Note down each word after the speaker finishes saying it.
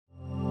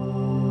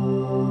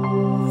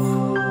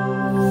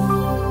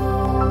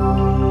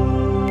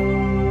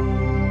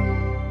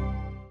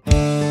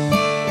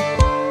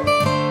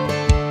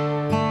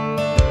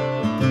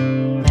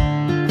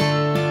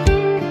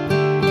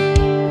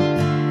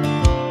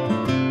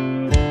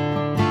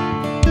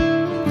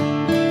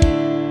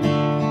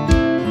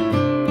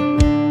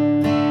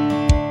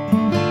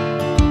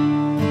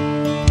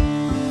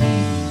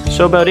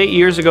So about 8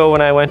 years ago when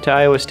I went to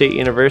Iowa State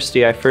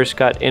University, I first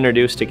got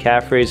introduced to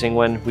calf raising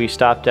when we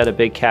stopped at a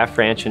big calf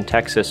ranch in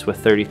Texas with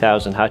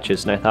 30,000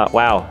 hutches, and I thought,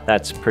 wow,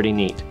 that's pretty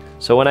neat.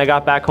 So when I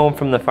got back home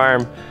from the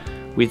farm,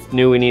 we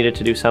knew we needed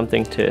to do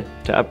something to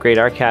upgrade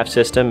our calf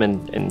system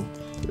and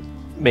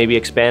maybe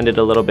expand it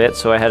a little bit.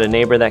 So I had a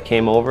neighbor that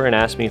came over and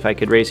asked me if I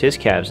could raise his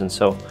calves, and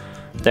so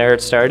there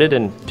it started,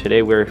 and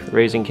today we're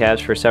raising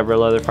calves for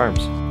several other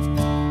farms.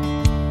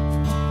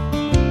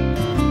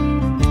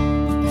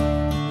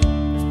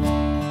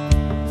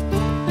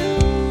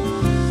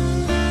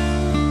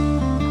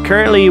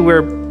 Currently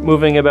we're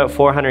moving about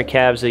 400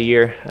 calves a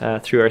year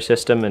through our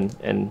system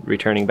and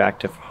returning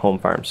back to home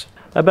farms.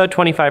 About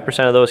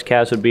 25% of those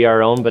calves would be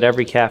our own, but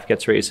every calf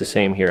gets raised the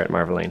same here at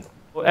Marvellane.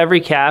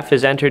 Every calf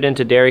is entered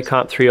into Dairy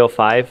Comp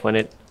 305 when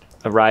it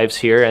arrives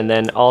here, and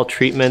then all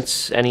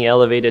treatments, any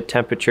elevated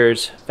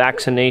temperatures,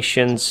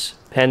 vaccinations,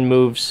 pen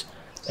moves,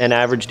 and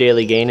average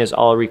daily gain is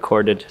all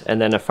recorded, and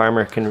then a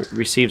farmer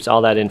receives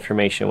all that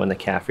information when the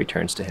calf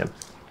returns to him.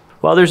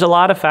 Well, there's a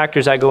lot of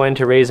factors that go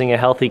into raising a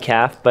healthy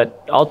calf,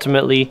 but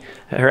ultimately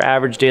her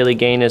average daily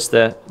gain is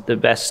the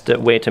best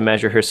way to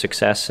measure her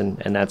success, and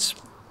that's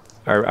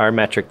our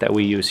metric that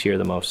we use here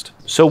the most.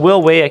 So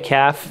we'll weigh a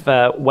calf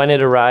when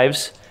it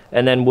arrives,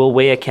 and then we'll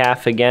weigh a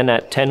calf again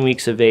at 10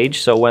 weeks of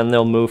age, so when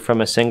they'll move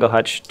from a single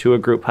hutch to a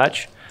group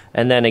hutch,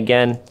 and then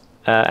again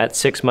at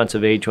 6 months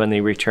of age when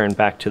they return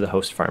back to the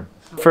host farm.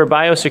 For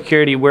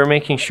biosecurity, we're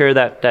making sure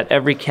that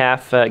every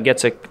calf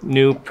gets a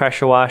new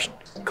pressure washed,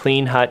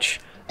 clean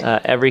hutch.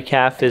 Every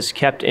calf is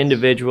kept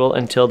individual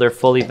until they're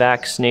fully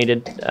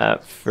vaccinated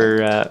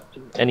for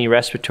any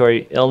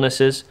respiratory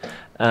illnesses.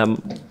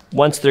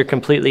 Once they're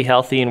completely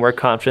healthy and we're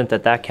confident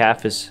that that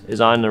calf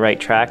is on the right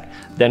track,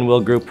 then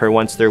we'll group her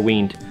once they're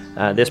weaned.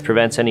 This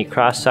prevents any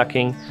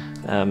cross-sucking,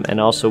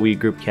 and also we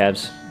group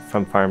calves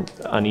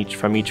from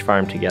each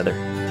farm together.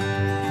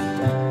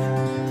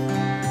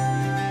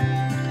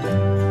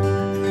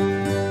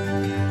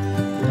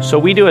 So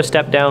we do a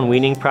step-down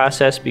weaning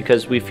process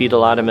because we feed a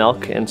lot of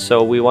milk, and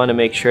so we want to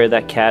make sure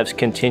that calves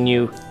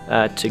continue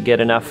to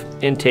get enough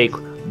intake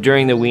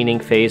during the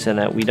weaning phase and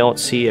that we don't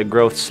see a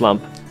growth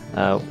slump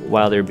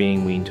while they're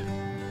being weaned.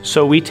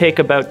 So we take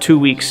about 2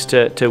 weeks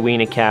to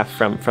wean a calf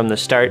from the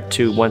start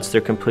to once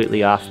they're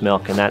completely off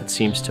milk, and that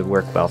seems to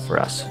work well for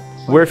us.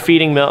 We're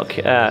feeding milk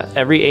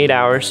every 8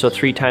 hours, so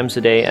 3 times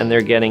a day, and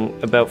they're getting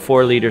about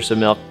 4 liters of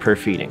milk per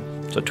feeding,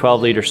 so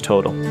 12 liters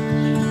total.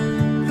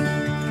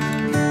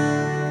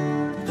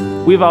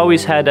 We've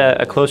always had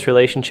a close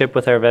relationship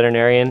with our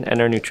veterinarian and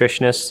our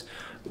nutritionists.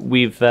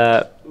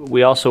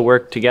 We also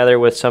work together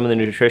with some of the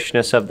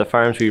nutritionists of the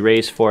farms we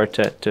raise for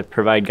to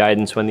provide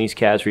guidance when these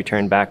calves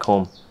return back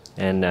home,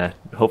 and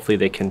hopefully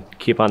they can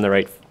keep on the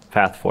right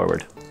path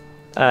forward.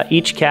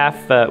 Each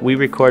calf, we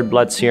record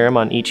blood serum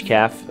on each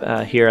calf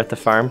here at the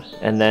farm,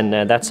 and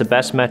then that's the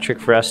best metric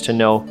for us to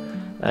know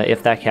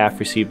if that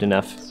calf received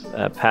enough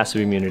passive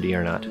immunity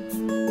or not.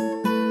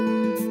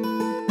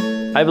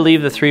 I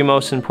believe the 3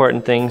 most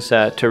important things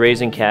to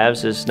raising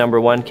calves is number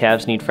 1,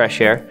 calves need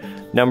fresh air.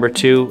 Number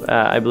 2,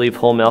 I believe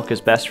whole milk is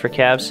best for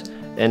calves.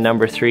 And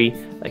number 3,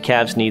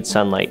 calves need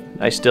sunlight.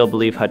 I still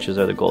believe hutches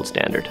are the gold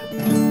standard.